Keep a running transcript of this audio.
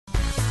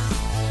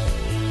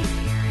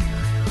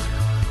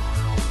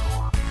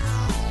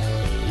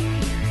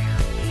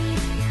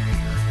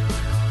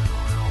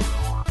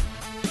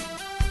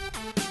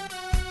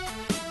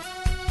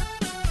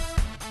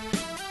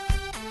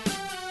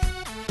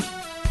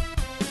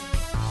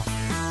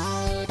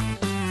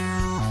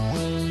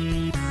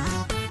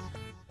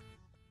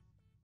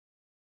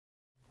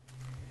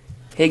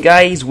Hey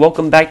guys,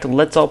 welcome back to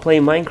Let's All Play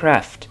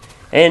Minecraft.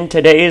 And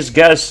today's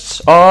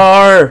guests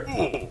are...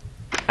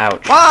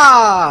 Ouch.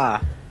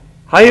 Ah!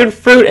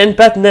 Ironfruit and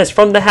Bethness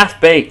from the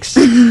Half-Bakes.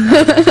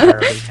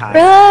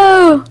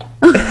 No!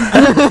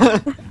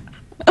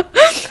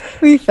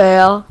 We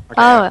fail.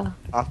 Okay, Oh well.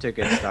 off to a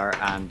good start,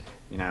 and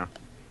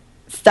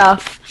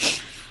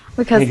Stuff.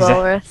 Because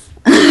walrus.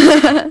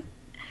 Okay.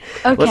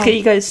 Let's get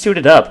you guys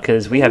suited up,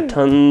 because we have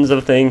tons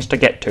of things to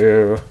get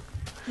to.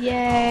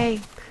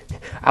 Yay.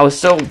 I was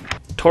so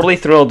totally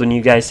thrilled when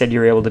you guys said you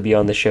were able to be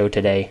on the show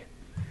today.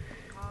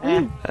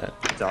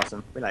 it's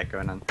awesome. We like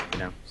going on,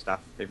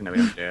 stuff, even though we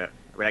don't do it.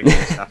 We like doing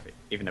stuff,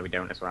 even though we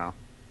don't as well.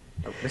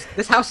 Oh,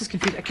 this house is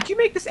confusing. Could you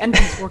make this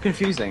entrance more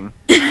confusing?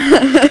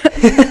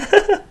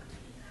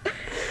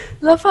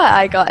 Love how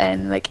I got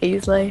in, like,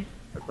 easily.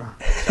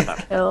 Shut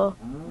up. Cool.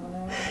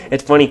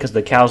 It's funny because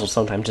the cows will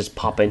sometimes just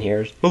pop in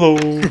here. Hello.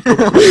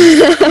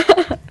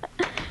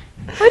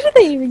 Where did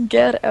they even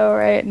get it? Oh,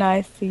 right, now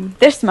I see.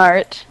 They're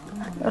smart.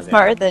 They're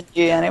smarter than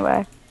you,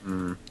 anyway.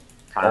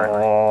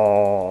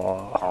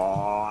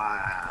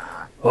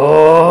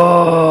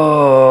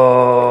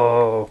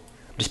 Oh.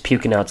 I'm just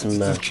puking out some...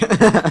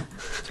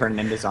 Turning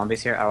into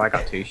zombies here. Oh, I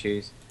got 2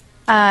 shoes.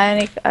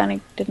 I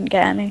didn't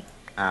get any.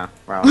 Oh,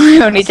 well. I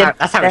only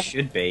that's how it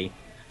should be.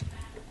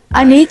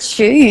 I need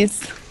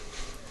shoes.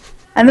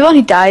 I'm the one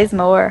who dies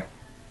more.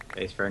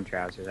 He's throwing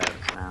trousers at us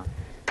now.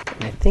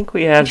 I think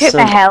we have Took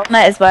some my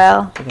helmet as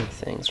well. other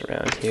things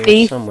around here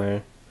Thief.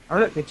 somewhere. Oh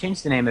look, they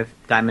changed the name of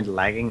diamond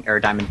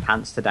diamond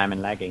pants to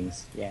diamond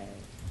leggings. Yay.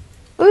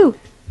 Ooh.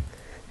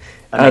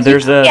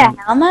 There's Yeah,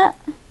 helmet.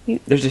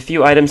 There's a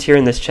few items here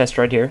in this chest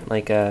right here,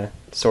 like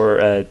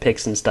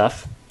picks and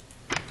stuff.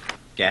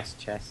 Guest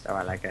chest. Oh,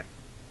 I like it.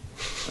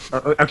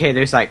 Okay,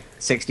 there's like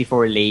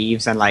 64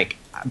 leaves and like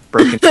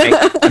broken pick.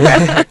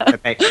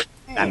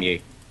 Damn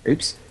you.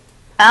 Oops.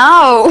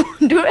 Ow!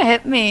 Don't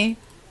hit me.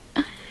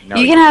 No,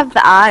 You can have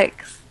the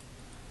axe.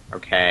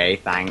 Okay,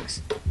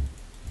 thanks,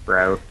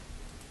 bro.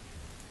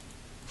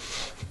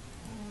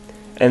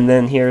 And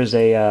then here's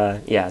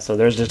a so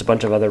there's just a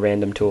bunch of other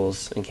random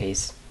tools in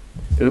case.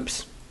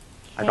 Oops.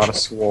 I got a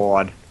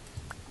sword.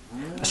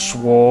 A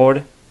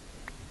sword.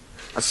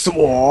 A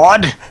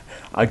sword.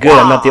 Good.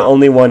 I'm not the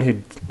only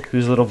one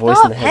whose little voice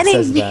in Stop the head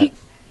hitting says me. that.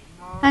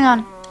 Hang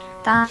on.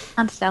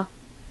 Stand still.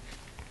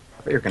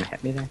 I thought you were gonna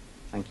hit me there.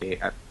 Thank you.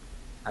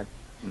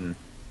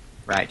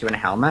 Right, do you want a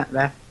helmet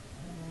there?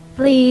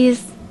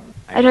 Please.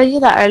 I told you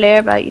that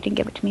earlier, but you didn't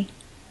give it to me.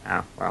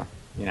 Oh, well,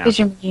 Because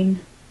you're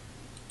mean.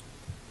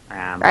 I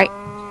am. Right.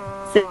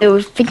 So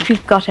I think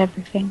we've got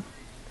everything.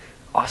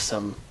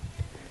 Awesome.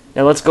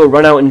 Now let's go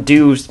run out and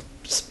do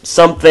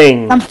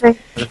something. Something.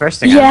 The first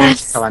thing I'm doing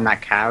is Yes. killing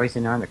that cow, is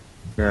the...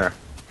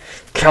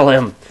 Kill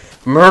him.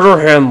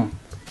 Murder him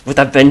with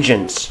a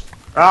vengeance.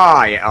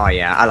 Oh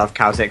yeah, I love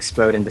cows that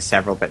explode into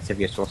several bits of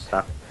useful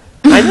stuff.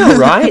 I know,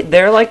 right?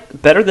 They're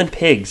like better than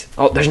pigs.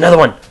 Oh, there's another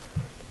one.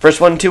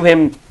 First one to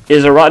him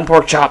is a rotten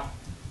pork chop.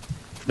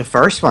 The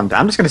first one,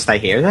 I'm just gonna stay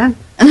here then.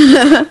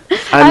 I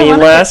mean,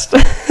 last.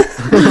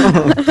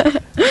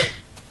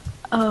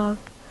 Oh.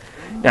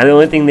 Now the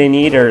only thing they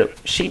need are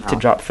sheep to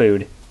drop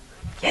food.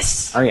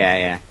 Yes. Oh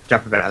yeah.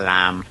 Drop a bit of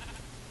lamb.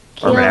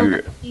 Kill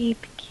whatever.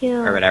 sheep.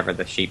 Kill. Or whatever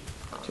the sheep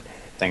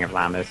thing of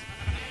lamb is.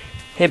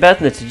 Hey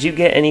Bethness, did you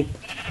get any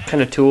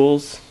kind of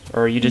tools,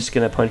 or are you just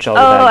gonna punch all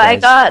the Oh, I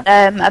bad guys?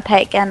 got a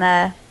pick and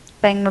a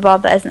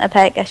thingamabob that isn't a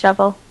pick, a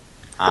shovel.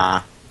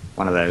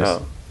 One of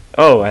those.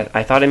 Oh,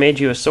 I thought I made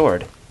you a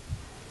sword.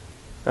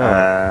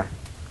 Oh.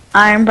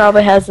 Iron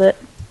probably has it.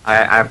 I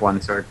have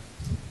one sword.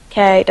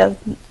 Okay,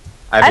 doesn't.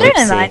 I have,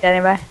 don't mind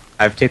anyway.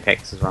 I have 2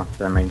 picks as well.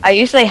 So I mean, I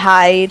usually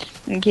hide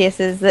in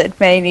cases that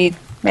may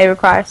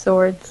require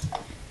swords.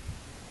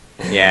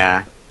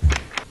 yeah.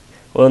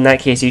 Well, in that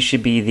case, you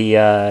should be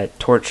the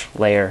torch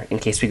layer in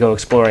case we go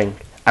exploring.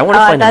 I want to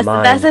find a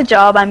mine. That's a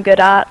job I'm good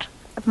at.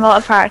 I've a lot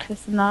of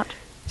practice in that.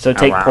 So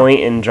take wow. point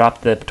and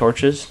drop the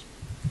torches.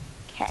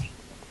 Okay.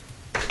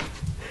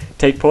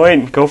 Take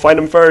point. Go find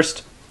them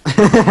first.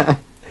 There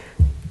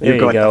You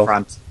go you at go. the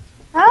front.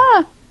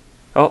 Ah.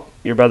 Oh,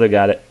 your brother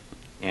got it.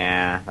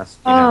 Yeah, that's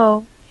you know,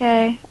 Oh.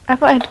 Okay. I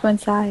thought I had to go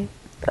inside.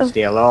 Oh.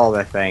 steal all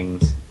the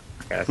things.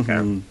 Okay, let's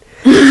go.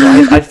 So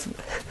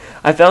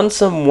I found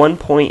some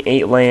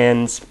 1.8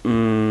 lands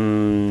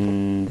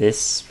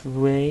this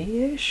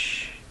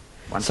way-ish?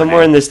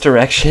 Somewhere in this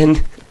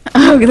direction.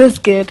 Oh, that's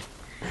good.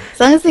 As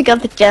long as we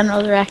got the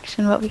general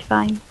direction, we'll be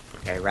fine.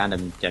 Okay,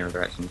 random general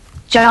direction.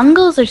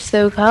 Jungles are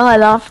so cool. I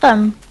love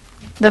them.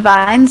 The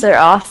vines are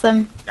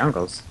awesome.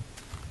 Jungles.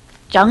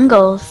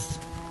 Jungles.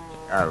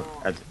 Oh.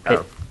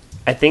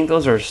 I think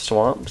those are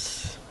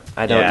swamps.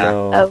 I don't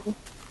know. Oh.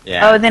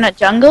 Yeah. Oh, they're not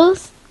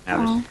jungles?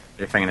 No,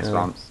 they're thing in the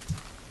swamps.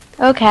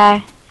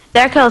 Okay.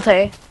 They're cool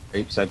too.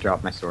 Oops, I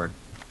dropped my sword.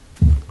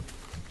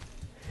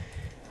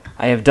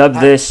 I have dubbed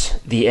this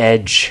the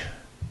Edge.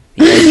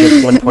 The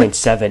Edge of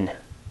 1.7.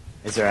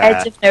 Is there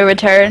Edge of no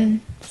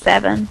return.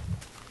 7.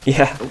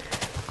 Yeah.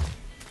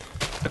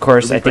 Of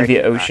course, We'll I be think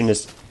the breaking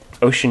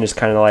ocean is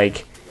kind of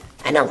like,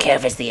 I don't care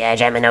if it's the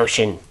Edge, I'm an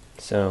ocean.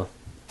 So,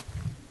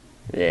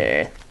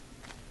 Yeah.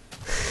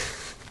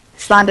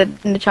 Just landed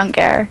in the chunk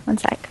error. 1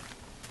 sec.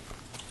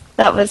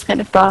 That was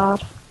kind of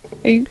bad.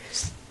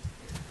 Oops.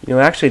 You know,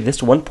 actually,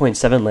 this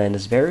 1.7 land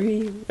is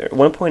very...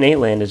 1.8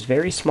 land is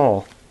very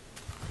small.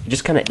 It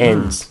just kind of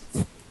ends.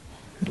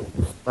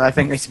 Well, I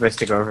think we're supposed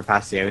to go over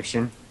past the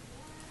ocean.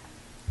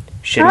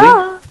 Should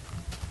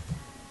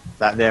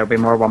That there'll be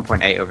more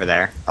 1.8 over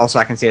there. Also,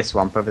 I can see a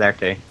swamp over there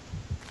too.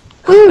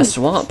 we? Ooh, A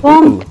swamp.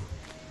 swamp. Ooh.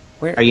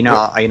 Where? Are you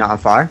not on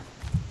fire?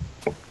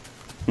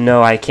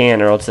 No, I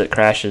can't, or else it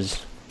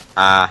crashes.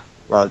 Well,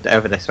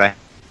 over this way.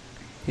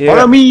 Yeah.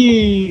 Follow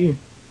me!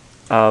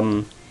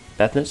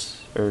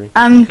 Bethness? Or...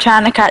 I'm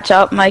trying to catch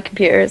up. My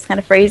computer is kind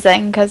of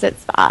freezing because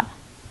it's bad.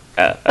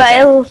 But okay.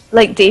 it'll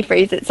like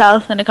defreeze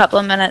itself in a couple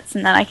of minutes,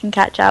 and then I can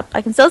catch up.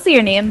 I can still see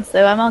your name,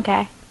 so I'm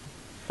okay.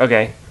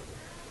 Okay.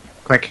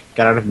 Quick,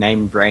 get out of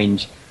name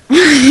range.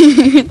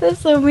 That's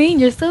so mean.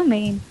 You're so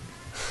mean.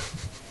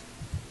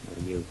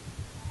 You.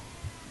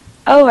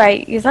 Oh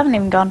right, you haven't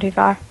even gone too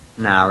far.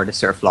 Nah, we're just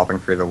sort of flopping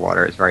through the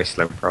water. It's very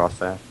slow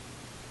process.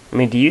 I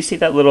mean, do you see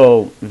that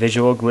little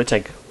visual glitch,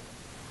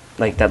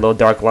 like that little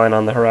dark line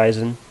on the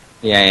horizon?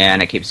 Yeah,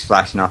 and it keeps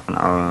flashing off, and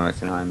oh,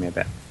 it's annoying me a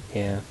bit.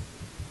 Yeah.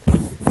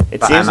 It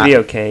But seems I'm to be at-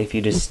 okay if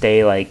you just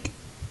stay, like,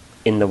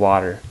 in the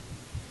water.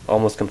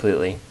 Almost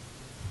completely.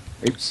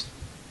 Oops.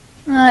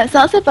 It's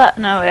not so bad.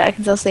 No, wait, I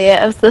can still see it.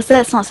 I was supposed to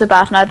say it's not so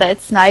bad now that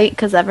it's night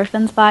because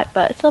everything's back,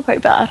 but it's still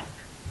pretty bad.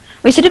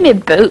 We should have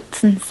made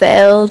boats and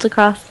sailed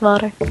across the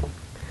water.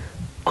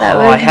 That Oh,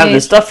 would I have be-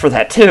 the stuff for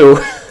that, too.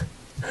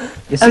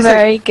 This Oh, is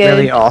very like, good.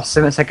 really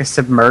awesome. It's like a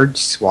submerged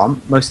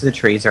swamp. Most of the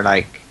trees are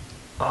like,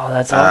 Oh,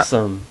 that's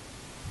awesome.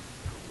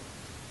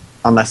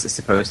 unless it's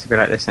supposed to be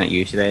like this, and it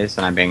usually is,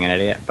 and I'm being an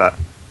idiot. But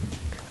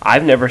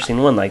I've never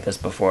seen one like this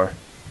before.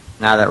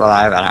 now that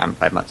I haven't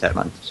played much at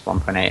month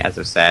 1.8, as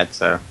I've said.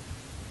 So,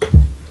 ooh,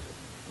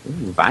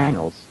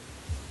 vinyls.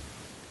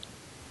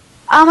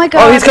 Oh my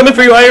god. Oh, he's coming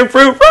for you,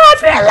 Ironfruit! Run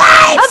for your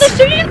lives! Oh, they're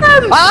shooting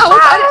them!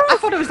 Oh, I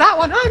thought it was that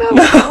one. Oh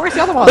no! Where's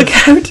the other one?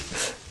 Look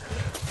out!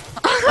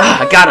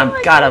 Ah, got him,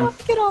 got him.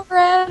 Get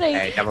already.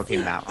 Hey, double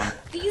team that one.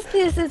 These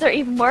places are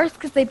even worse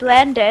because they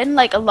blend in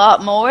like a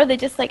lot more. They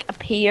just like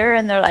appear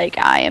and they're like,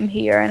 I am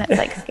here, and it's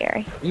like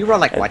scary. You were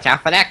like, watch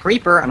out for that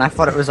creeper, and I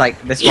thought it was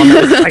like this one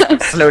that was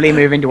like slowly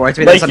moving towards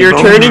me. Like then you're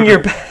suddenly,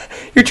 turning boom.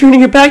 you're turning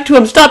your back to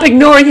him. Stop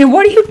ignoring him.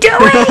 What are you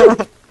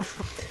doing?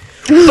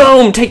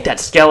 Boom! Take that,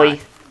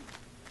 Skelly.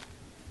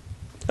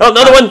 Oh,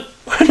 another one.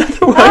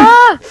 Another one.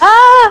 Ah!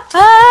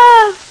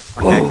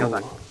 Okay, kill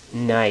that.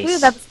 Nice. Ooh,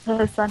 that was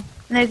close one.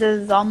 And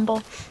there's a zombie.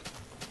 Well,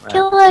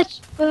 Kill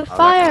it with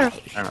fire.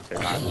 they're not too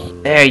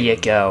bad. There you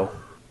go.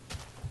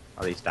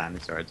 All these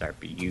diamond swords are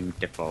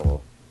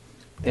beautiful.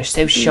 They're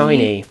so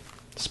shiny.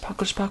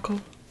 Sparkle, sparkle.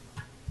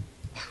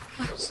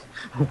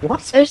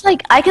 What? There's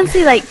like, I can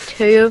see like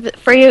 2,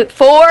 3,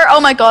 4. Oh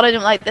my god, I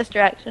don't like this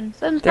direction.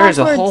 Swims There's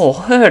a backwards. whole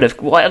herd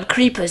of wild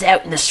creepers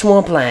out in the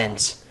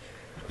swamplands.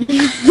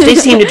 They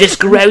seem to just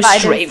grow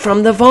Spiders. straight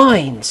from the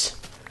vines.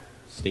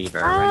 Steve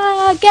Irwin.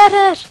 Ah, get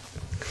it.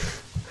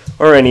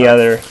 Or any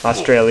other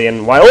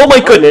Australian wild. Oh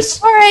my goodness!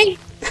 Sorry.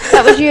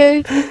 That was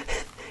you.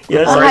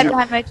 Yes, I'll Sorry. hide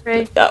behind my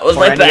tree. that was Or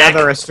my any back.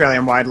 other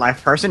Australian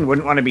wildlife person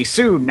wouldn't want to be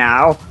sued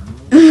now.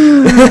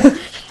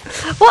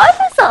 What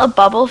are these little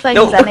bubble things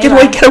No, anyway? get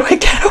away, get away,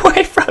 get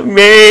away from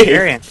me!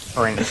 Experience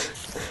points.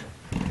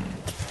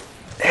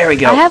 There we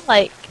go. I have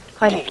like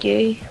quite a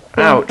few.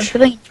 Ouch. I'm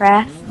feeling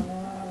impressed.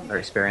 Or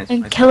experience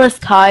And points. kill this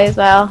cow as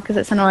well because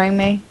it's annoying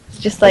me. It's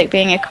just like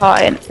being a cow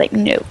and it's like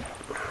no.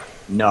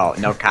 No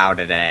cow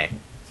today.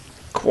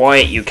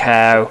 Quiet, you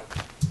cow.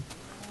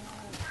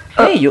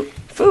 Hey, you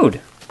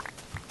food.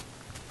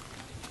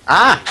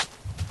 Ah!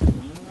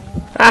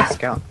 Ah,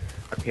 Skeleton.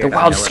 the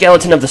wild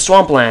skeleton of the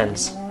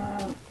swamplands.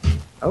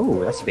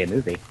 Oh, that should be a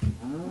movie.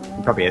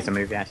 It probably is a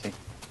movie, actually.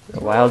 The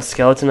wild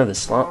skeleton of the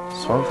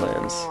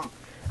swamplands.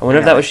 I wonder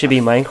if that should be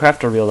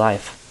Minecraft or real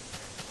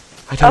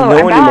life. I don't Oh,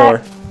 know I'm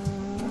anymore.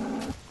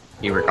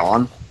 You were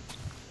gone.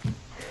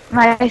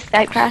 My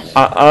Skype crashed.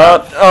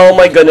 Oh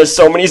my goodness,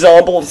 so many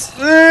zombies.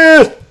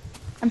 Ugh.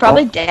 I'm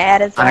probably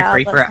dead as well. And a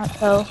creeper. But not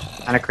so.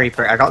 And a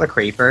creeper. I got the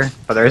creeper,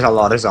 but there's a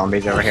lot of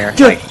zombies over here.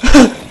 Get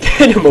Like,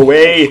 him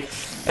away!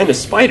 And a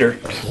spider.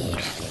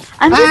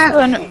 I'm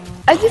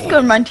just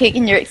going around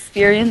taking your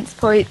experience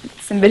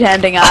points and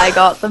pretending I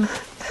got them.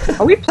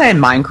 are we playing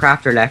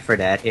Minecraft or Left 4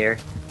 Dead here?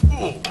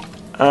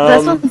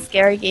 This one's a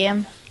scary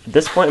game. At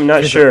this point, I'm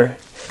not Is it- sure.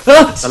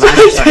 Oh, The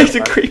last there's a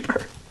one.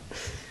 creeper.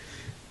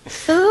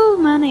 So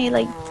many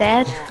like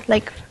dead,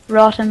 like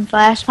rotten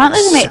flesh.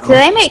 Apparently they make. So Do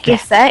they make you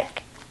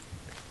sick?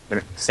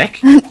 They're sick?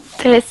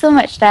 There is so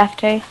much death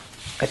too.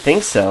 I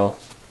think so.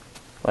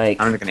 Like,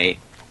 I'm not gonna eat.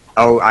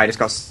 Oh, I just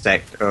got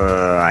sick.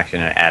 I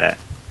shouldn't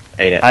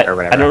ate it, I or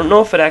whatever. don't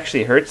know if it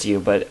actually hurts you,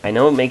 but I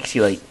know it makes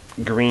you, like,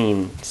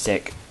 green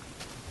sick.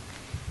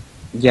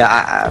 Yeah,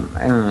 I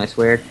don't know, it's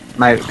weird.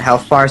 My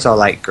health bar's all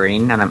like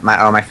green, and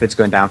my food's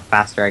going down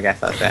faster, I guess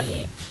that's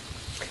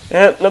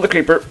it. Another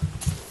creeper.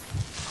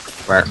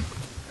 Where?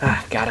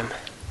 Ah, got him.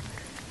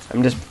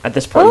 I'm just, at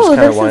this point, Oh, just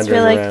kind of this is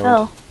wandering really around.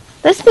 cool.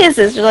 This place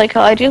is really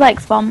cool. I do like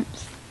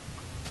swamps.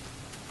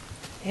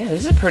 Yeah,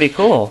 this is pretty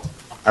cool.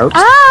 Oops.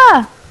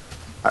 Ah!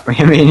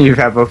 I mean, you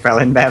both fell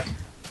in, Bev.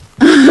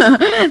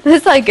 This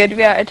is how good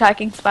we are at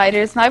attacking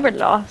spiders. Now we're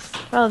lost.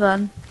 Well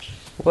done.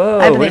 Whoa, I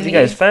what have blame you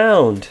guys you.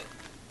 found?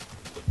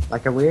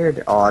 Like a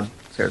weird, odd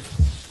sort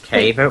of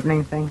cave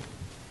opening thing.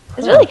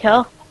 It's really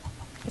cool.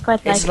 I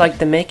quite It's like like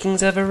the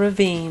makings of a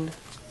ravine.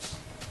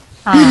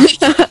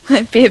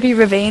 it. Baby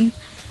ravine.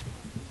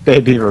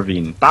 Baby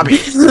ravine. Bobby!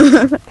 It's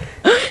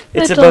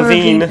a Little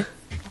bavine. ravine.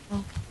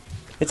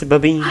 It's a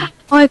bavine. Oh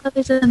my god,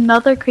 there's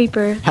another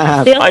creeper.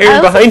 Iron They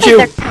also behind think you.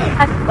 they're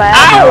attacked well.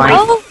 Ow, my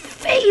Oh,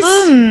 face!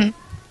 boom.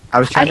 I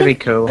was trying to be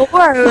cool.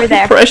 Four over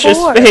there. Precious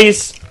Four.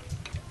 face.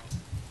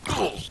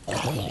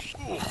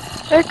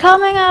 They're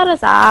coming at us.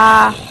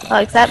 Ah.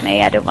 Well, except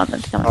me. I don't want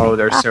them to come at me. Oh,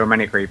 there's Ah, so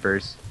many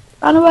creepers.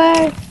 run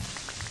away.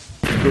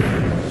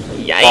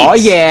 Yikes. Oh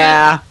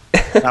yeah!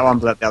 That one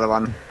blew up the other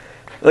one.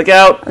 Look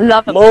out.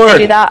 Love it Lord. when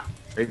they do that.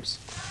 Oops.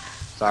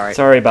 Sorry.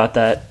 Sorry about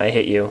that. I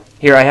hit you.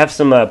 Here, I have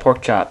some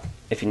pork chop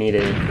if you need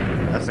it.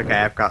 That's okay,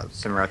 I've got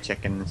some raw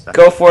chicken and stuff.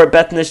 Go for it,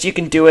 Bethness. You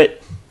can do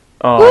it.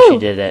 Oh, Woo. she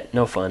did it.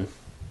 No fun.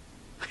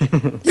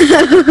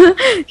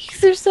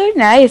 They're so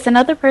nice.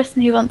 Another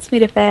person who wants me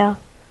to fail.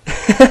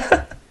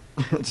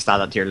 Just add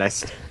that to your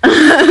list.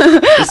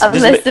 A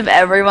list of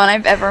everyone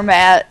I've ever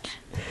met.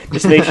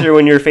 Just make sure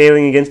when you're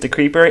failing against a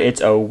creeper,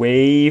 it's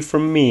away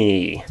from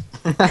me.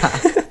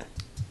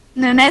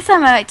 No, next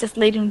time I might just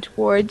lead him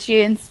towards you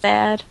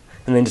instead.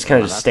 And then just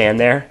kind of just stand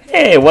there.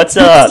 Hey, what's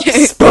up?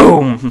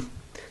 Boom.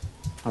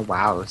 Oh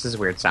wow, this is a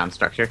weird sound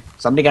structure.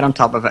 Somebody get on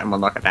top of it and we'll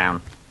knock it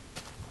down.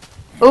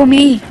 Oh,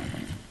 me.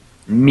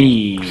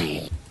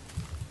 Me.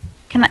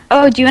 Can I?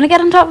 Oh, do you want to get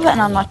on top of it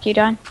and I'll knock you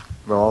down?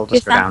 We'll all Yes,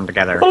 just go ma'am. down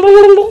together.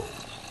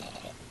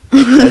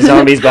 The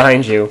zombie's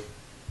behind you.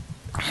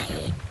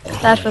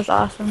 That was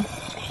awesome.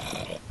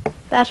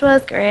 That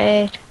was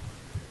great.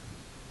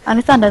 I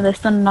need to stand on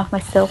this one and knock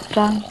myself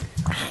down.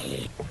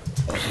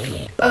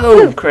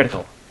 Boom.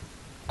 Critical.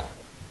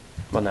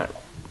 Well, not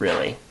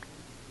really.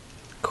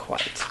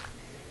 Quite.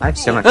 I have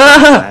so much.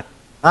 Ah!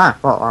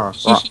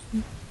 What?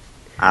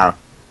 Ow.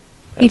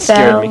 He That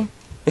scared fell. me.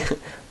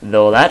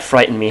 Though that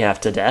frightened me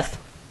half to death.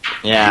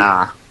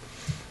 Yeah.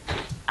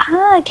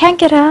 Ah, I can't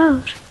get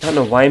out. I don't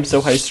know why I'm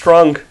so high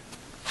strung.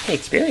 Hey,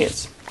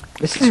 experience.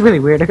 This is really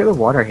weird. Look at the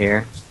water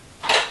here.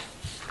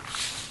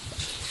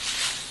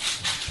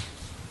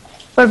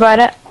 What about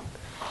it?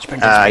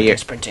 Sprinting, sprinting, yeah.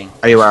 sprinting.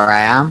 Are you where I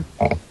am?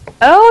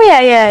 Oh,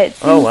 yeah. It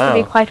seems Oh, wow.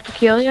 to be quite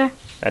peculiar.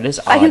 That is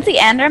odd. I can see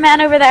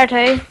Enderman over there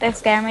too. They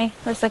scare me.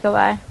 Let's look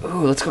away.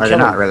 Ooh, let's go Or kill they're him.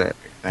 not really a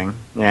big thing.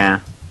 Yeah.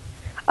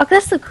 Oh,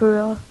 that's so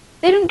cruel.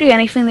 They don't do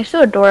anything. They're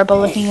so adorable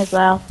looking as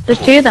well. There's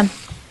two of them.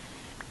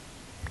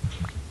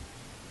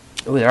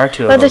 Ooh, there are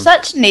two But of they're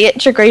them. such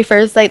nature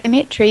griefers. Like, they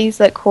make trees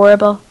look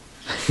horrible.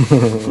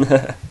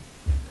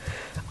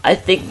 I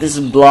think this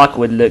block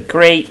would look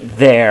great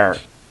there.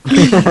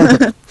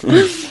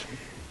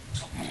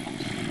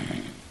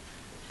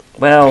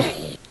 Well,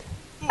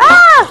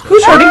 Ah!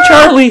 who's hurting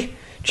Charlie?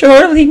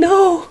 Charlie,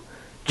 no!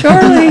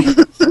 Charlie!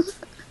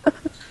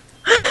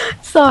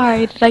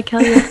 Sorry, did I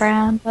kill your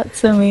friend? That's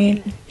so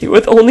mean. You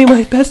with only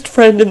my best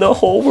friend in the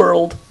whole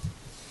world.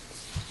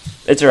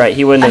 It's alright,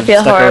 he wouldn't I have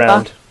feel stuck horrible.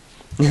 around.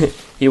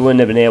 He wouldn't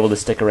have been able to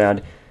stick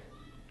around.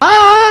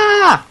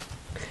 Ah!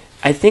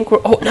 I think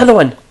we're... Oh, another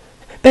one!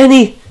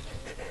 Benny!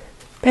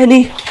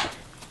 Benny!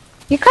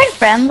 You're quite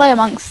friendly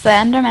amongst the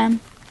Endermen.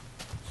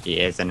 He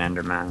is an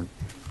Enderman.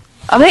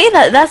 I bet you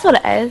that's what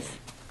it is.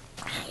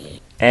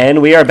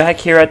 And we are back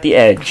here at the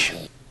edge.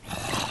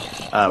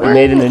 We Where-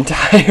 made an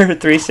entire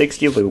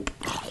 360 loop.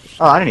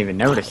 Oh, I didn't even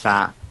notice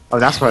that. Oh,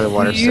 that's why the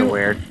water's so You-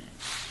 weird.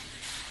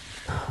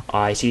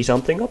 I see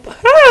something up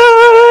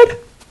ahead!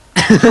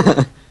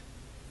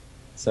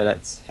 So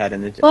let's head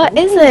in the... What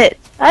is it?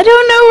 I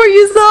don't know where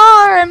you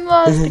are. I'm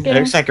lost It again.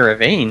 looks like a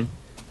ravine.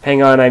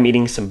 Hang on, I'm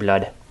eating some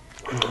blood.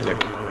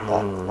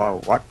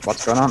 Whoa,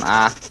 what's going on?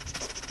 Ah.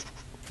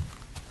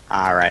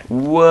 Alright,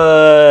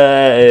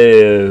 Whoa!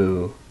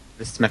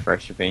 this is my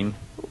first ravine.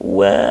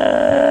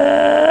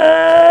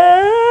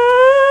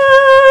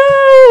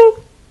 Whoa!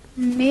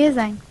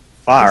 Amazing.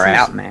 Far This is-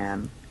 out,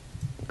 man.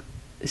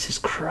 This is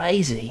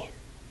crazy.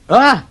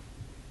 Ah!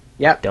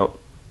 Yep. Don't.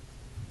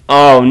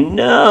 Oh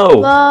no!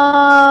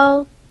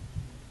 Lol.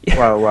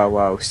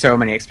 Whoa. So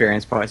many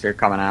experience points are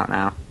coming out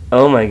now.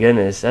 Oh my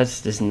goodness,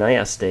 that's just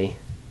nasty.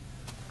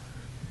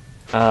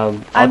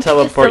 I'll I'm just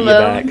teleport you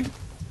alone. back.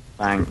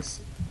 Thanks.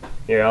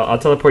 Here, I'll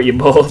teleport you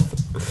both.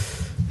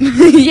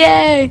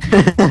 Yay!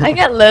 I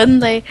get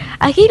lonely.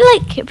 I keep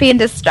like being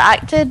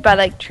distracted by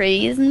like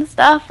trees and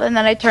stuff, and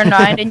then I turn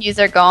around and yous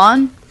are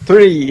gone.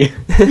 3!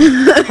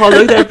 Oh,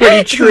 look at that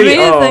pretty tree!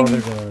 Oh, Amazing.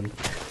 they're gone.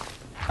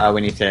 Oh,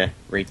 we need to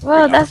read.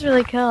 Whoa, that's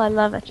really cool. I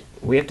love it.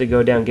 We have to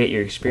go down and get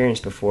your experience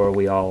before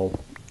we all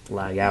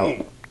lag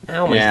out.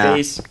 Ow, my Yeah.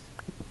 face.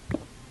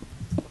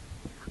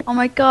 Oh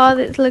my god,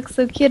 it looks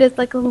so cute. It's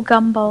like a little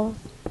gumball.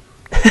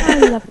 I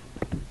love it.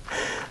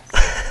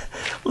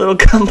 Little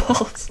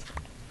gumballs.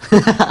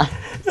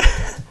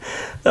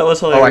 That was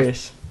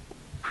hilarious.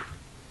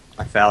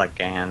 I fell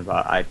again,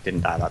 but I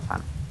didn't die that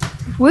time.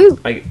 Woo!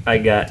 I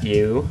got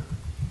you.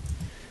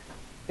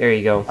 There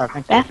you go. Oh,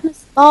 thank you.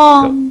 Bethness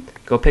bomb.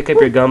 Go pick up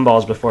your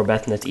gumballs before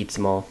Bethness eats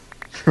them all.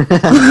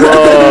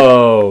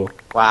 Whoa!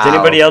 Wow. Did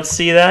anybody else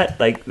see that?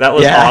 Like, that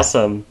was Yeah.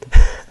 awesome.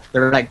 They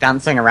were like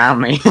dancing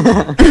around me.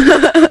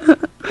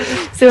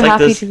 So like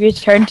happy this- to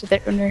return to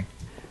the owner.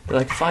 They're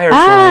like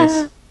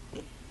fireflies.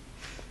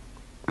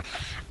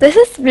 This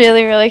is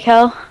really, really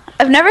cool.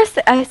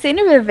 I've seen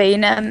a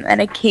ravine in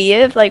a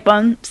cave like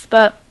once,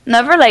 but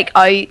never like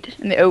out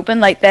in the open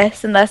like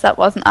this, unless that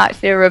wasn't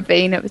actually a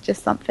ravine. It was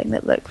just something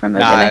that looked from a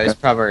No, vinegar. it was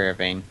probably a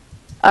ravine.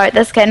 Alright,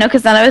 that's okay. No,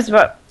 because then I was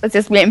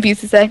just waiting for you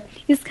to say,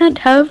 you just can't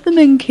have them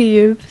in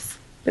caves.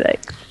 Be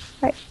like,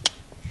 right.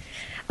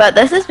 But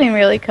this has been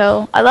really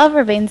cool. I love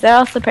ravines. They're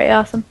also pretty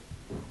awesome.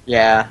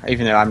 Yeah,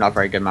 even though I'm not a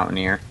very good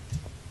mountaineer.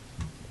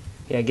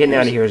 Yeah, getting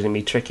out of here is gonna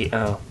be tricky.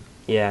 Oh,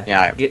 yeah.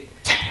 Yeah. It's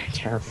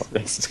Terrible.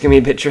 This gonna be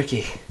a bit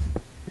tricky.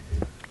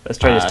 Let's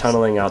try just s-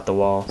 tunneling out the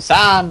wall.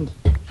 sand.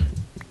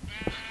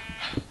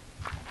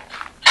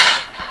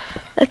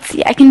 Let's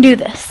see, I can do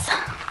this.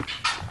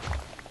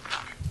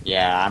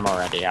 Yeah, I'm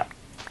already up.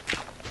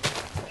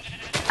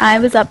 I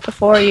was up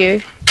before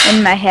you,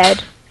 in my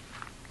head.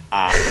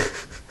 Ah,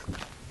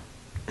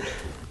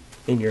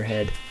 In your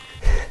head.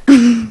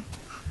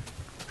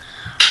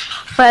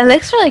 But it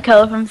looks really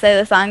cool from, say,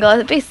 this angle.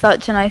 It'd be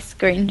such a nice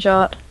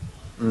screenshot.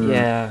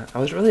 Yeah, I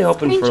was really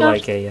hoping for Screenshot.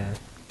 like a.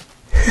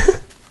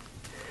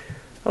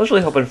 I was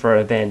really hoping for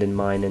an abandoned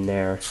mine in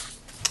there.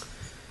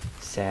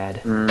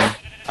 Sad.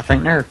 I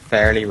think they're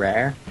fairly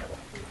rare.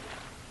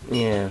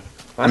 Yeah.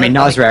 I mean,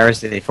 not as rare as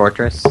the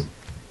fortress.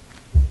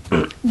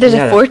 There's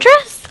Yeah. a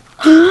fortress?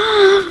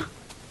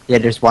 Yeah,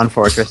 there's one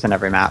fortress in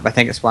every map. I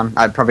think it's one.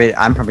 I'm probably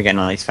getting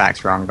all these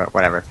facts wrong, but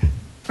whatever.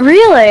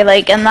 Really?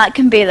 Like, and that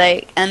can be,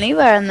 like,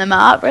 anywhere in the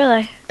map,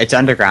 really? It's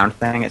underground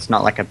thing. It's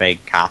not like a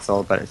big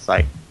castle, but it's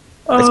like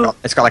Oh.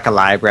 it's got like a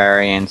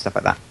library and stuff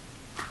like that.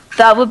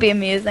 That would be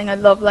amazing. I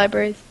love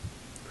libraries.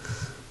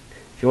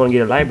 If you want to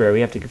get a library,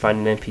 we have to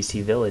find an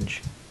NPC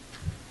village.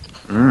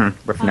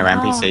 With no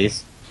Ah.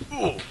 NPCs.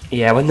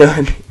 Yeah, well,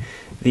 no,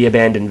 the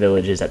abandoned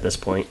villages at this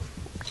point.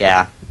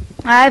 Yeah.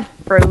 I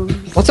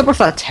froze. What's up with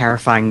that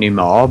terrifying new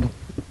mob?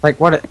 Like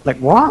what? Like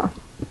what?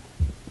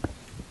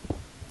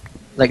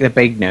 Like the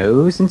big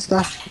nose and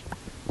stuff.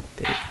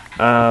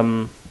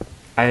 I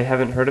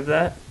haven't heard of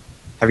that.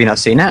 Have you not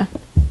seen it?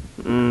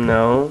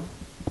 No.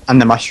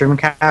 And the mushroom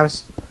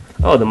cows.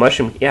 Oh, the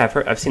mushroom. Yeah,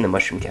 I've seen the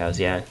mushroom cows.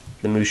 Yeah,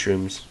 the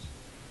mushrooms.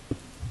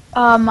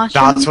 Mushroom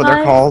That's what they're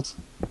pie? called.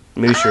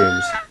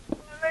 Mushrooms.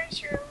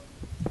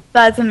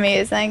 That's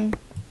amazing.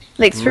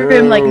 Like,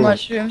 shroom, like, No.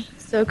 mushroom.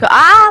 So cool.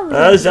 Ah!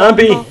 Oh,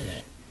 zombie!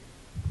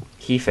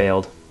 He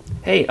failed.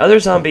 Hey, other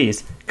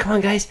zombies! Come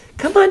on, guys!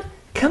 Come on!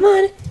 Come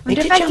on! I Make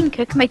wonder the if I can jump!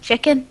 cook my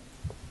chicken.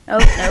 Oh,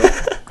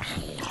 no.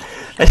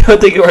 I don't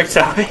think it works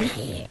that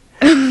way.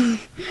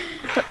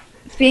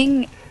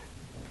 Being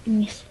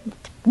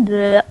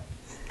Bleh.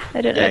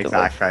 I don't know. Yeah, the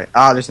word. exactly.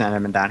 Oh, there's an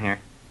enderman down here.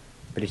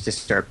 But he's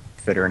just sort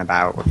of fiddling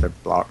about with the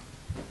block.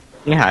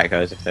 You know how it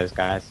goes with those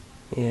guys.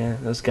 Yeah,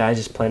 those guys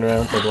just playing around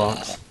with their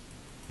blocks.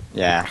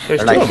 Yeah.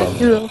 There's they're two like, of them.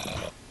 Cool.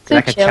 they're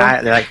like a chill.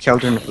 child. They're like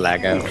children with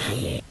Lego.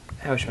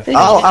 Ouch, my They-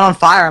 Oh, I'm on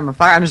fire! I'm on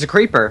fire! And there's a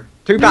creeper.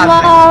 Too bad.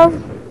 Love.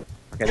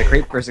 Okay, the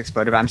creeper's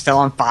exploded, but I'm still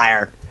on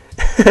fire.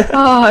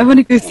 Oh, I want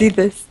to go see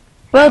this.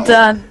 Well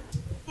done.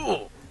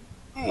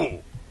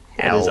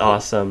 That is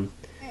awesome.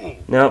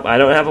 Nope, I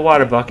don't have a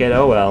water bucket.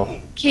 Oh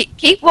well.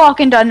 Keep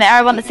walking down there.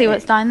 I want to see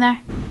what's down there.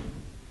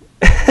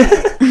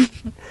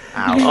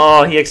 Ow.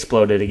 Oh, he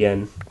exploded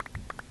again.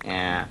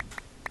 Yeah.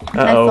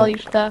 That's all Uh-oh. your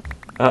stuff.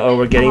 Uh-oh,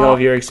 we're getting all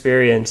of your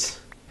experience.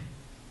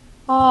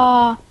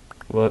 Oh,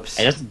 Whoops.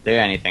 It doesn't do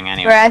anything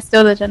anyway. where I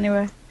stole it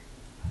anyway.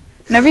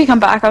 Whenever you come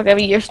back, I'll give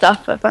you your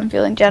stuff if I'm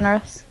feeling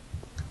generous.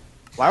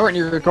 Why weren't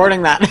you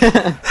recording that?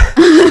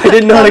 I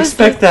did not That was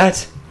expect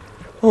that.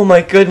 Oh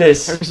my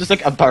goodness. It was just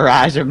like a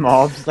barrage of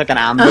mobs, like an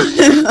ambush.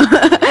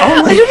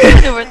 Oh my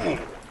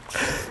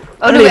goodness.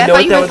 Oh I no, don't wait, I even know thought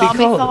what you that were would be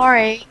zombie. called.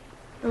 Sorry.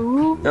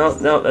 Ooh. No,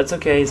 no, that's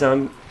okay,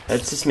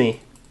 That's just me.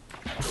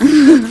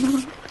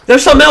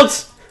 There's something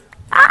else!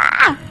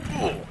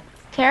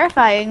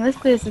 Terrifying. This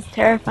place is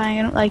terrifying.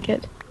 I don't like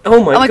it.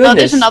 Oh my Oh my goodness. god,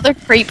 there's another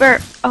creeper.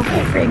 Oh,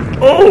 freak.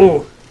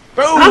 Oh!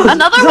 Oh!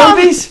 Another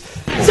Zombies!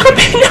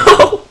 Zombie,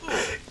 no!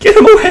 Get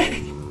him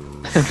away!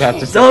 That's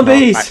just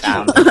Zombies!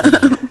 back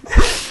down.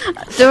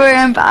 So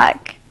I'm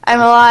back. I'm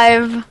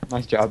alive.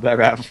 Nice job there,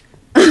 Rev.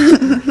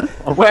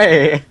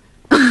 Away!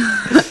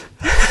 Oh,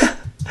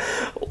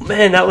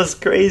 man, that was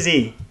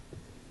crazy.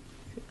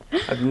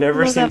 I've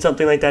never Well, seen that-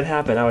 something like that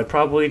happen. I would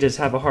probably just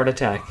have a heart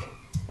attack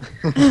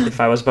if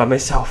I was by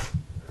myself.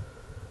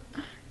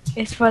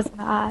 It was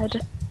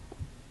mad.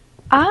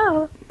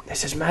 Oh,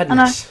 This is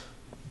madness.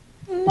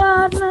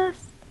 madness.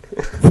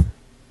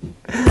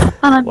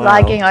 And I'm Wow.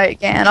 lagging out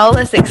again. All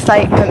this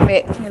excitement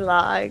makes me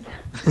lag.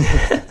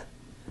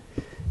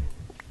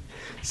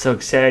 So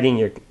exciting,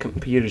 your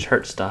computer's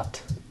heart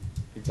stopped.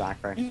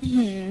 Exactly.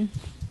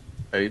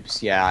 Mm-hmm.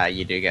 Oops, yeah,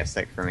 you do get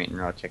sick from eating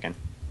raw chicken.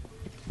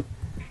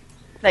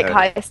 Like Uh,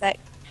 how sick.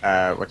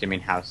 What do you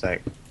mean, how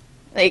sick?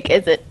 Like,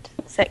 is it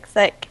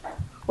sick,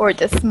 or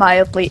just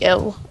mildly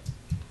ill?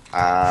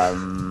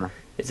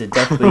 Is it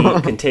deathly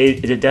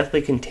Is it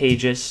deathly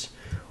contagious,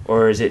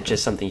 or is it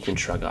just something you can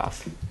shrug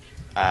off?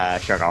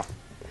 Shrug off.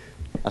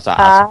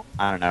 I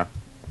don't know.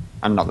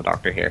 I'm not the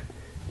doctor here.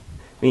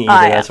 Me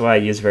either. That's why I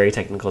use very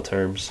technical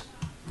terms.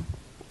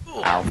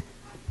 Ow.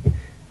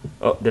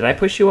 Oh, did I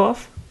push you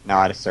off? No,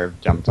 I just sort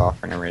of jumped off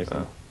for no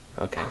reason.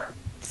 Oh, okay.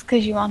 It's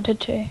because you wanted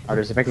to. Oh,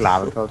 there's a big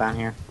lava pool down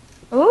here.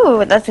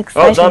 Ooh, that's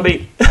exciting. Oh,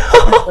 zombie!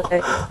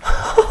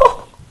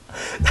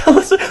 That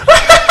was...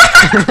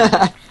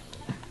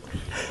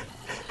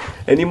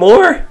 Any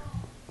more?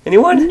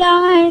 Anyone?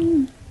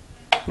 9.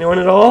 Anyone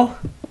at all?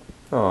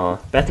 Aw,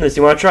 Bethness,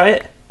 you want to try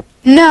it?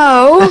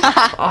 No!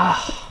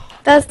 Oh.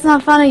 That's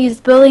not funny, you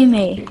just bully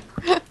me.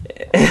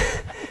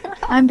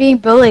 I'm being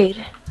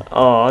bullied.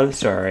 Oh, I'm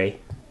sorry.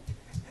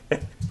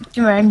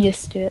 Don't worry, I'm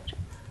used to it.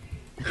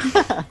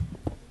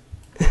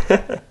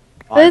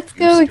 Let's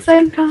go,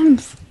 exciting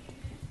times.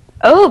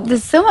 Oh,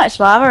 there's so much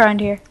lava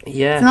around here.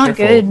 Yeah, it's not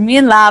careful. good. Me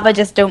and lava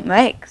just don't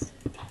mix.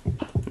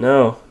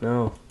 No.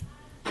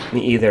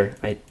 Me either.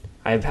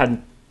 I've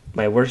had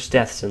my worst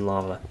deaths in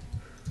lava.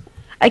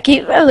 I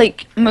keep,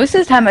 like, most of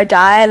the time I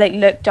die, I, like,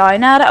 look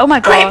down at it. Oh my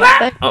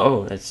god.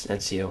 Oh,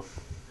 that's you.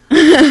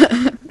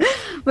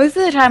 Most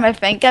of the time I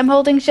think I'm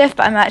holding shift,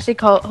 but I'm actually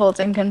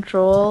holding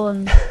control,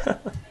 and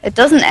it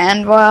doesn't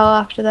end well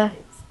after this.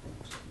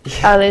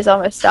 Yeah. I lose all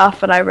my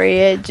stuff and I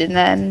rage, and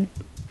then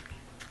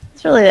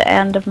it's really the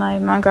end of my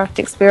Minecraft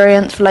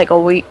experience for like a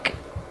week.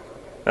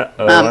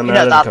 Uh-oh, I'm out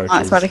of that torches.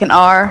 lasts for like an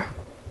hour,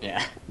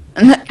 Yeah.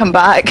 and then come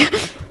back.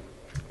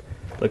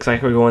 Looks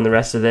like we're going the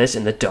rest of this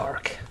in the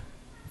dark.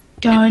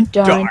 Dun.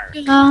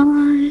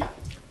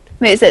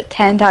 Makes it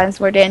 10 times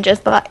more dangerous,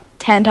 but like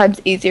 10 times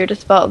easier to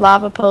spot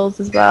lava pools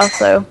as well,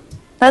 so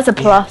that's a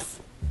plus.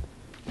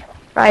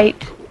 Right,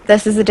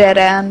 this is a dead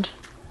end.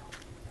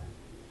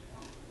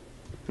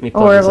 Let me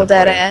plug this Horrible up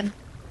dead for you. end.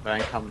 But I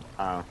come.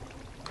 Oh.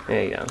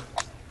 There you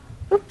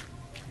go.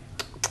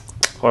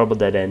 Horrible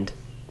dead end.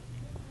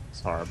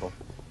 It's horrible.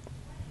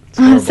 It's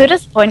horrible. So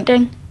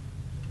disappointing.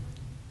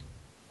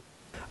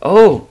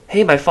 Oh,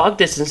 hey, my fog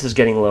distance is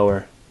getting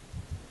lower.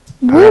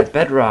 Whoop. Alright,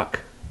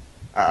 bedrock.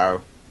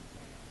 Uh-oh.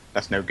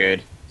 That's no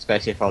good.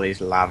 Especially if all these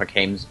lava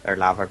cames or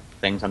lava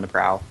things on the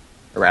prowl.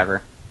 Or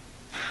wherever.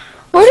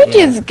 Where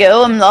did you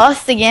go? I'm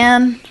lost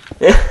again.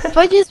 I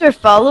thought you were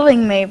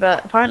following me,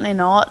 but apparently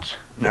not.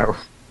 No.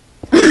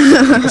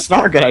 It's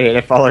not a good idea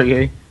to follow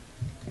you.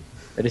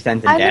 It just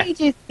ends in I death.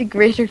 think it's the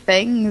greater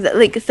things.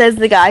 Like, it says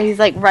the guy who's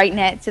like right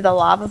next to the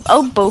lava.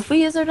 Oh, both of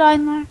you are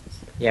down there?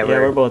 Yeah, Yeah,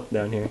 we're both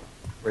down here.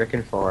 we're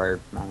looking for,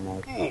 I don't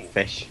know,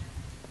 fish.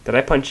 Did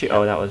I punch you?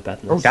 Oh, that was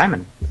Bethness. Oh,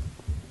 diamond.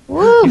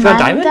 Woo, You found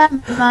mine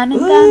diamond? Mine and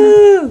diamond.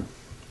 Woo!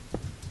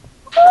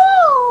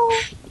 Woo!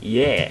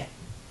 Yeah.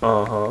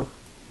 Uh-huh.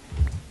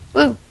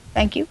 Woo,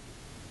 thank you.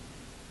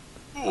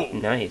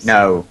 Nice.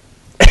 No.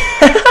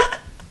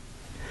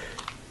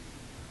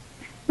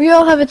 We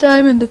all have a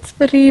diamond, it's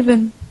split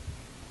even.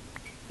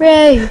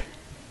 Ray.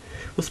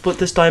 We'll split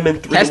this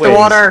diamond 3 Test ways. the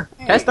water!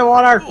 Test the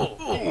water!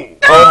 Oh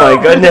my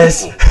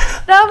goodness.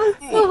 That was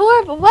so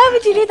horrible. Why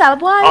would you do that?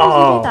 Why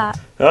would you do that?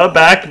 Oh,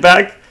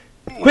 back.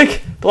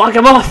 Quick, block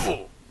him off.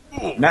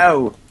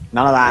 No!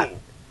 None of that.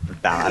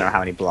 Damn, I don't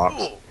have any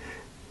blocks.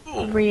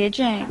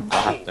 Raging.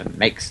 I'll have to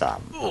make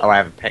some. Oh, I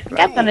have a pick. I think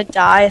I'm gonna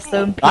die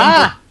so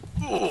Ah!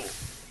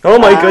 Oh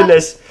my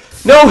goodness.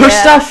 No, her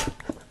Yeah. stuff.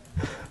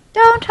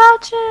 Don't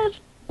touch it.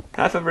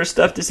 Half of her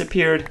stuff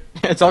disappeared.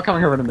 It's all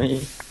coming over to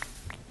me.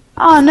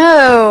 Oh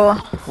no.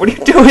 What are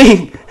you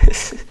doing?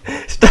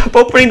 Stop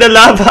opening the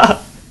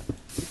lava.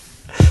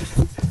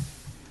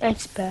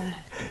 That's bad.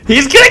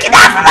 He's gonna get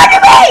out from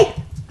under me.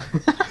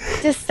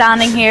 Just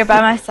standing here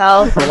by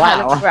myself.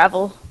 Wow.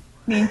 Gravel.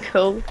 Being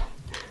cool.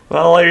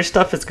 Well, all your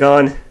stuff is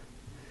gone.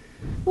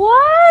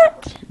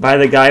 What? By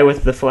the guy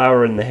with the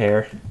flower in the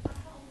hair.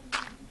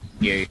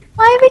 You.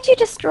 Why would you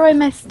destroy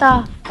my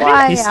stuff?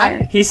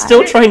 Why? He's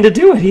still trying to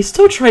do it. He's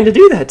still trying to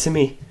do that to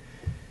me.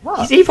 What?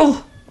 He's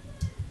evil.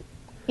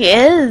 He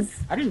is.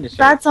 I didn't just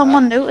Glad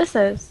someone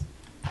notices.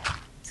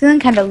 It's feeling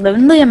kind of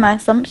lonely in my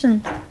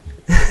assumptions.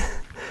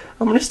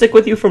 I'm gonna stick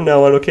with you from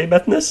now on, okay,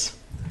 Bethness?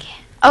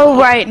 Oh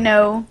right,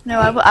 no,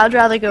 I'd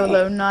rather go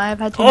alone now. I've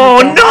had too Oh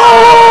much.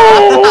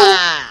 no!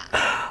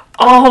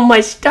 Oh, my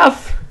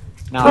stuff.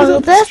 No. Well,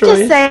 Don't let's destroy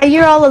just it. say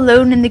you're all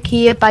alone in the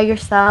cave by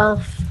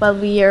yourself while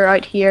we are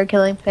out here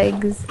killing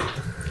pigs.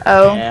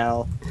 Oh,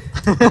 Hell.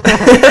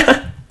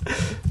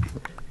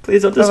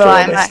 Please don't well, destroy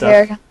I'm my out stuff.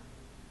 here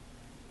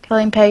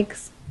killing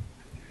pigs.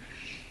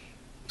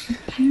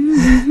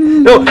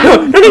 No!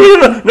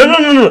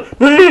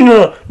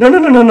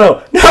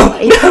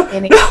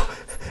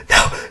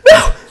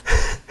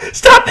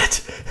 Stop it!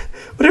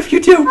 Whatever you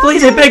do,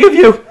 please, I beg of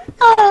you!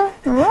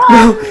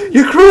 No,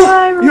 you're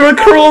cruel! You're a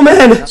cruel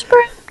man!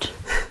 Sprint!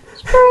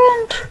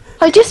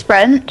 How'd you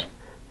sprint?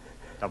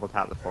 Double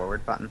tap the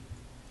forward button.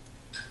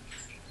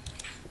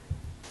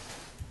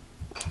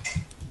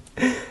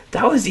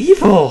 That was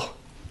evil!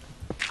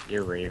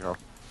 You're evil.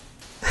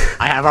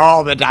 I have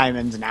all the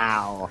diamonds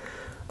now.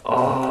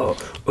 Oh.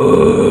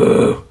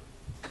 Ugh.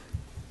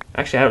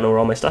 Actually, I don't know where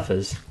all my stuff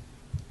is.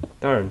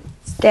 Darn.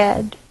 It's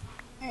dead.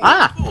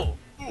 Ah!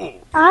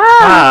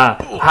 Ah!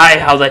 Hi,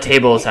 how the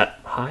tables have...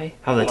 Hi?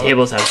 How the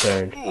tables have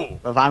turned.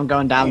 Well, if I'm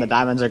going down, the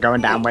diamonds are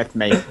going down with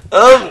me.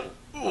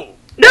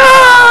 No!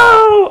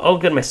 Oh,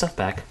 good, my stuff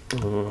back.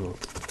 Oh,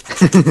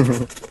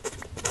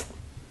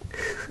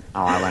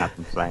 I went up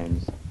in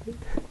flames.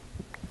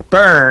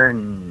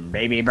 Burn,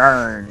 baby,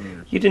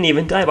 burn. You didn't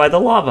even die by the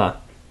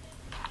lava.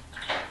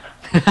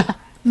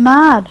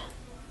 Mad.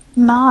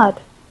 Mad.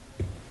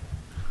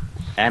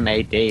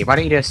 M-A-D. Why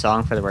don't you do a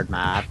song for the word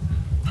mad?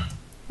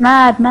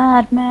 Mad,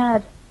 mad,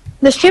 mad.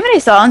 There's too many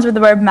songs with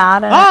the word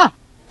mad in it. Ah!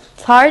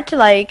 It's hard to,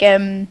 like,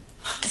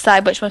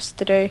 decide which ones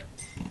to do.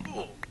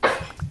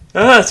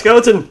 Ah,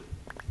 skeleton!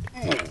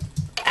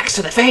 Axe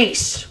to the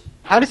face!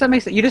 How does that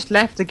make sense? You just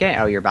left the game.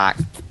 Oh, you're back.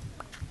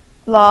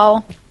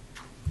 Lol.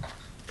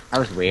 That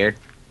was weird.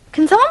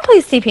 Can someone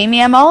please TP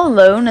me? I'm all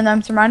alone and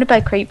I'm surrounded by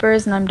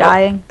creepers and I'm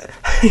dying.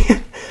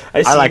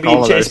 I see like you all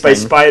being of chased those by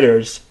things.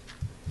 spiders.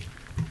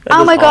 That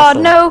Oh is my god,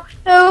 awesome. no,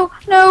 no,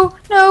 no,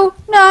 no,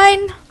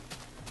 9!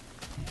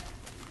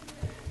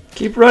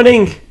 Keep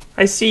running!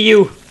 I see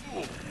you!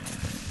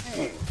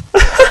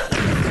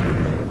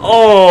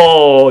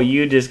 Oh,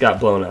 you just got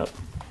blown up.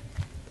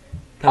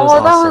 That was Oh,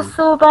 awesome. that was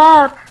so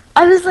bad.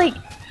 I was like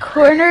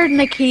cornered in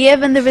a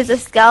cave and there was a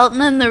skeleton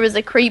and there was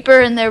a creeper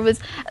and there was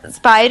a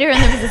spider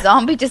and there was a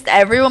zombie. Just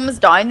everyone was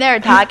down there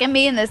attacking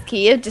me and this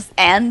cave just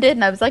ended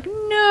and I was like,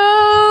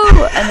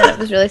 no! And then it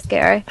was really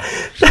scary.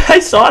 I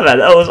saw that.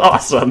 That was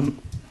awesome.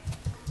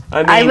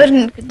 I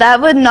mean, That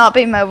would not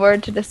be my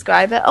word to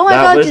describe it. Oh my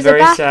that god, was she's very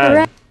back sad.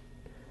 around.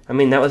 I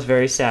mean, that was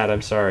very sad.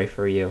 I'm sorry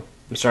for you.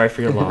 I'm sorry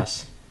for your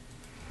loss.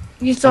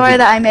 You're sorry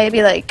that I may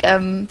be like,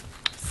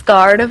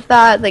 scarred of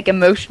that, like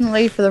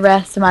emotionally for the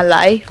rest of my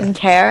life in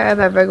terror of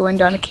ever going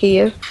down a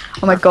cave.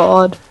 Oh my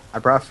god. I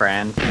brought a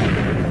friend.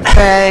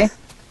 Okay.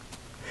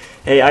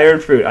 Hey,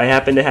 Ironfruit, I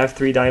happen to have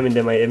 3 diamond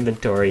in my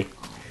inventory.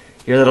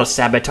 Your little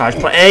sabotage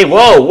plan. Hey,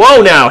 whoa,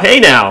 whoa now, hey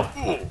now.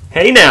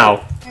 Hey now.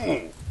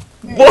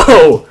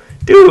 Whoa,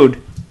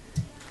 dude.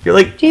 You're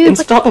like Dude,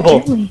 unstoppable.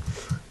 what are you doing?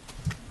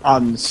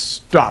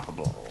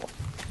 Unstoppable.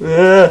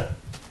 Uh,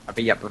 I'll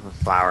beat you up with a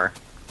flower.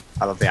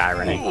 I love the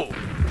irony.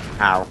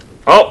 Ow.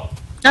 oh.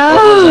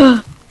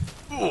 Oh!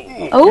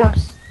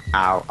 Oops.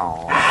 Ow.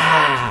 Aw.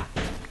 Ah.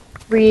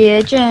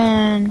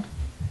 Region.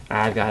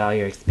 I've got all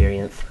your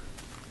experience.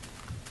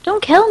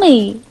 Don't kill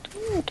me.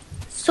 Don't.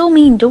 So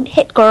mean. Don't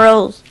hit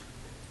girls.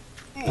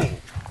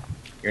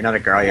 You're not a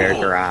girl, you're a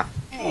giraffe.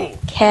 A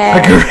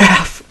Okay.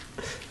 giraffe.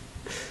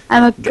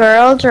 I'm a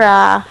girl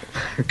giraffe.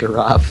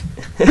 Giraffe.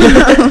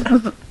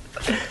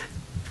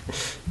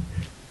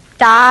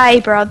 Die,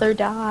 brother,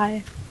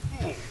 die.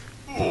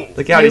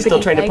 Look out, he's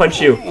still trying to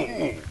punch you.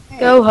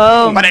 Go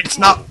home. But it's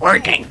not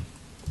working!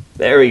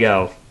 There we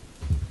go.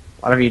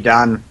 What have you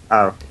done?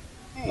 Oh.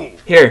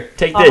 Here,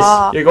 take this.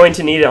 Ah. You're going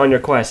to need it on your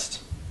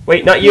quest.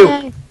 Wait, not you.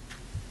 Yay.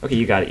 Okay,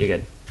 you got it. You're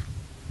good.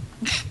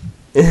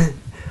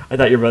 I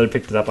thought your brother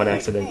picked it up on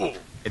accident.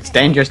 It's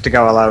dangerous to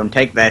go alone.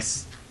 Take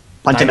this.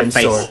 Punch in the Diamond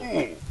face.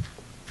 sword.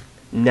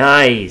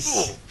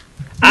 Nice.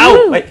 Ow!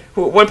 Woo. Wait,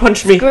 what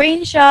punched me?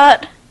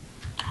 Screenshot.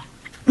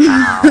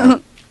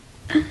 Ow.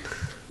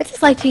 I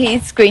just like to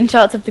get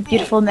screenshots of the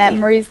beautiful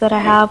memories that I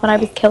have when I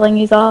was killing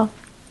you all.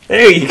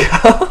 There you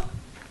go.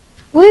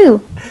 Woo!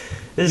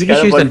 This is You kind just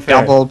of used a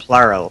unfair. double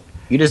plural.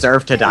 You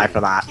deserve to die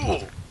for that.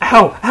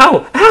 Ow!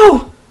 Ow!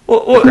 Ow!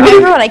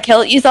 Remember when I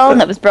killed you all and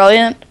that was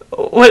brilliant?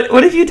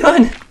 What have you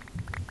done?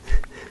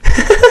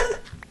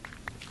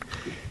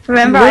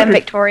 Remember, You I'm murdered-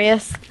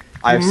 victorious.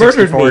 I have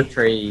murdered 64 me.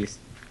 trees.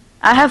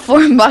 I have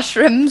 4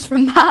 mushrooms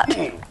from that.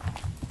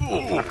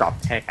 I've got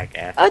a pick, I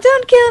guess. Oh,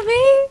 don't kill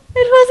me!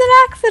 It was an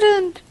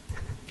accident!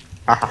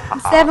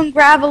 7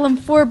 gravel and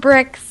 4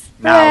 bricks.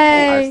 Now, Hooray.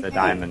 there's the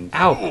diamond.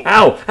 Ow!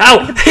 Ow!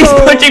 Ow! He's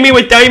Oh. punching me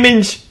with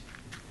diamonds.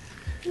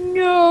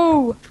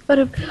 No! What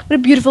a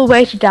beautiful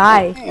way to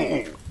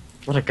die.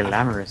 What a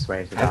glamorous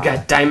way to die. I've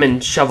got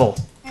diamond shovel.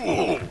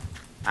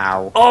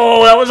 Ow.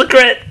 Oh, that was a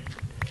crit.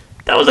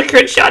 That was a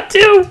crit shot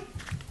too.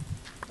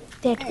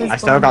 That was I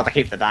still got to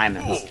keep the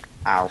diamonds.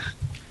 Ow.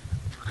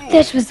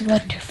 That was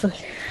wonderful.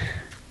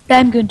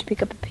 I'm going to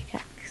pick up a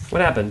pickaxe.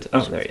 What happened?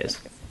 Oh, there he is.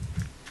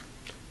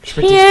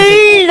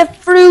 Kill the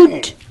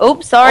fruit! Oh,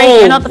 sorry, Oh,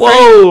 you're not the fruit.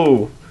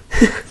 whoa!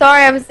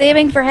 Sorry, I was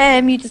aiming for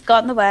him. You just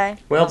got in the way.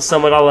 Well, to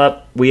sum it all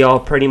up, we all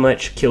pretty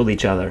much killed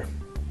each other,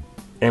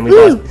 and we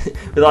Woo. lost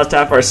we lost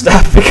half our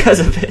stuff because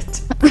of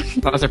it.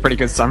 That was a pretty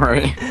good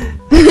summary.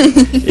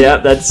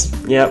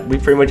 Yeah, we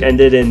pretty much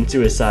ended in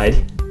suicide,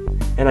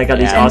 and I got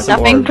these Yeah. awesome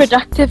Nothing orbs.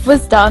 productive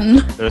was done.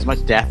 There was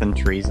much death and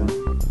treason.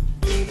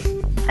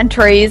 And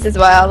trees as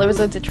well. There was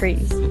loads of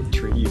trees.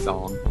 Trees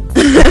on.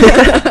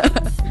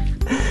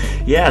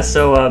 Yeah,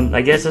 so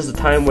I guess it's a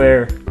time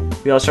where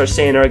we all start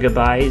saying our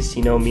goodbyes.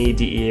 You know, me,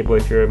 DEA, Boy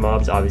Fear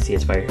Mobs. Obviously,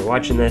 it's why you're here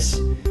watching this.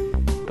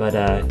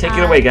 But take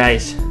it away,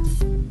 guys.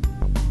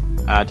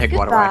 Take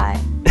what away? Goodbye.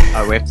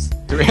 Oh, whips.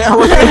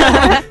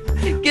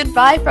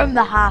 Goodbye from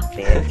the half,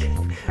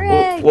 babe.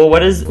 Well,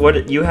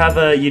 what you have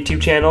a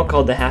YouTube channel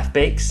called The Half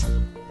Bakes?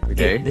 We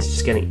do. This is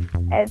just getting.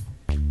 It's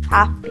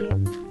happy.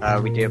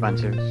 We do a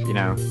bunch of,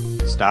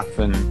 stuff,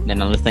 and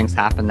then other things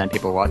happen, then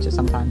people watch it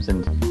sometimes,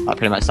 and that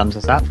pretty much sums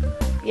us up.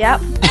 Yep.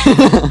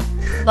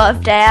 A lot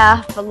of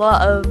death, a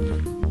lot of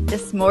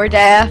just more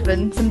death,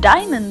 and some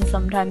diamonds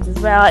sometimes as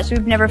well. Actually,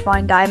 we've never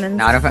found diamonds.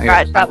 No, I don't think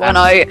Scratch that one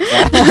out.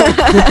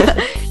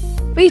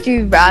 We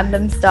do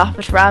random stuff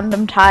at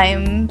random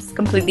times,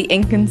 completely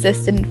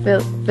inconsistent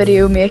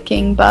video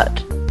making, but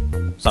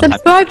Sometimes.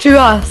 subscribe to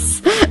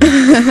us.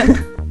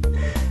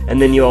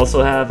 And then you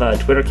also have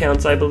Twitter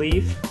accounts, I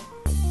believe.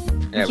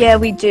 Yeah,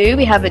 we do.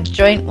 We have a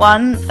joint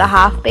one, the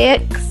Half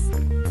Bakes,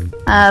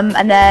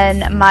 and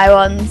then my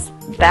one's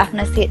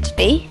Bethness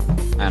HB.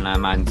 And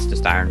mine's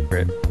just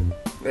Ironfruit.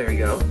 There you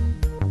go.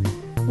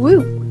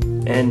 Woo!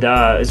 And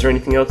is there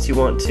anything else you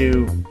want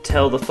to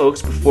tell the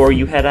folks before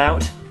you head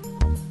out?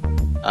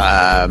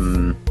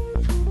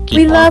 Keep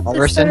We on love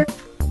walrusing.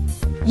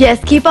 Yes,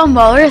 keep on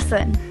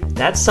walrusing.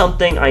 That's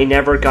something I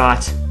never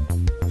got.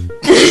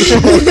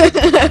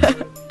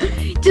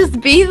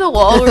 Just be the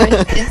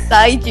walrus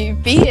inside you.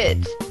 Be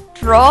it.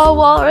 Draw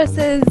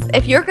walruses.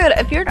 If you're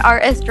an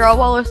artist, draw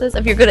walruses.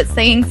 If you're good at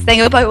singing,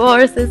 sing about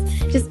walruses.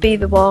 Just be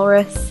the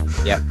walrus.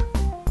 Yep.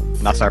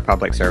 That's our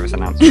public service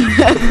announcement.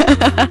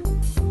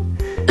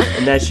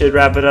 And that should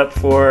wrap it up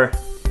for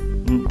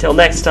until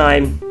next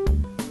time.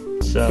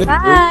 So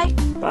Bye.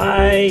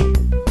 bye.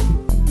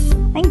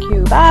 Thank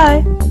you.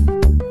 Bye.